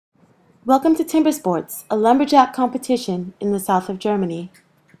Welcome to Timbersports, a lumberjack competition in the south of Germany.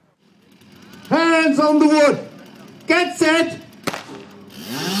 Hands on the wood! Get set!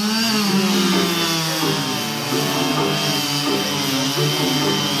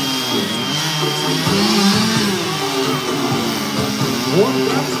 Und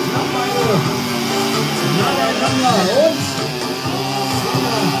ganz knapp beide nacheinander. Und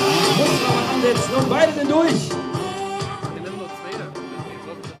muss man ansetzen. Und beide sind durch.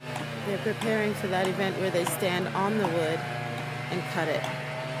 They're preparing for that event where they stand on the wood and cut it.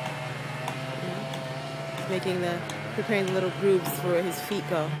 Preparing the little grooves for where his feet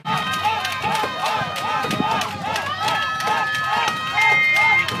go.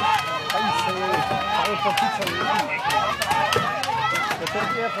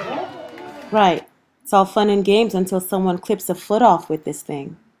 Right. It's all fun and games until someone clips a foot off with this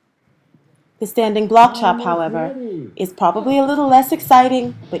thing. The standing block chop, however, is probably a little less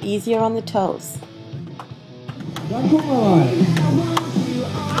exciting, but easier on the toes. Dann gucken wir mal.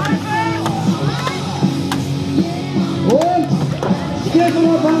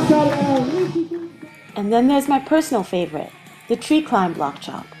 And then there's my personal favorite, the tree climb block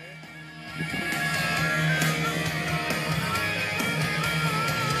chop.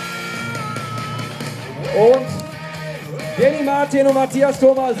 Und Jenny Martin und Matthias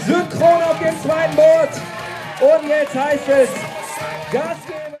Thomas synchron auf dem zweiten Boot. Und jetzt heißt es Gas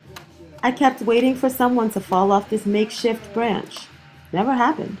geben. I kept waiting for someone to fall off this makeshift branch. Never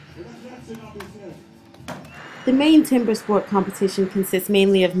happened. The main timber sport competition consists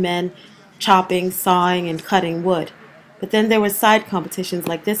mainly of men chopping, sawing, and cutting wood. But then there were side competitions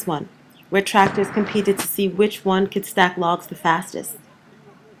like this one, where tractors competed to see which one could stack logs the fastest.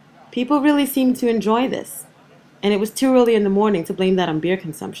 People really seemed to enjoy this, and it was too early in the morning to blame that on beer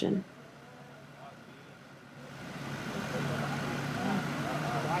consumption.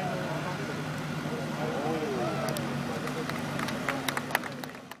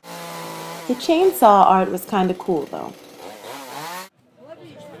 The chainsaw art was kinda cool though.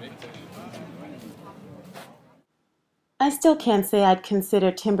 I still can't say I'd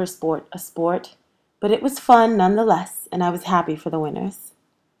consider timber sport a sport, but it was fun nonetheless, and I was happy for the winners.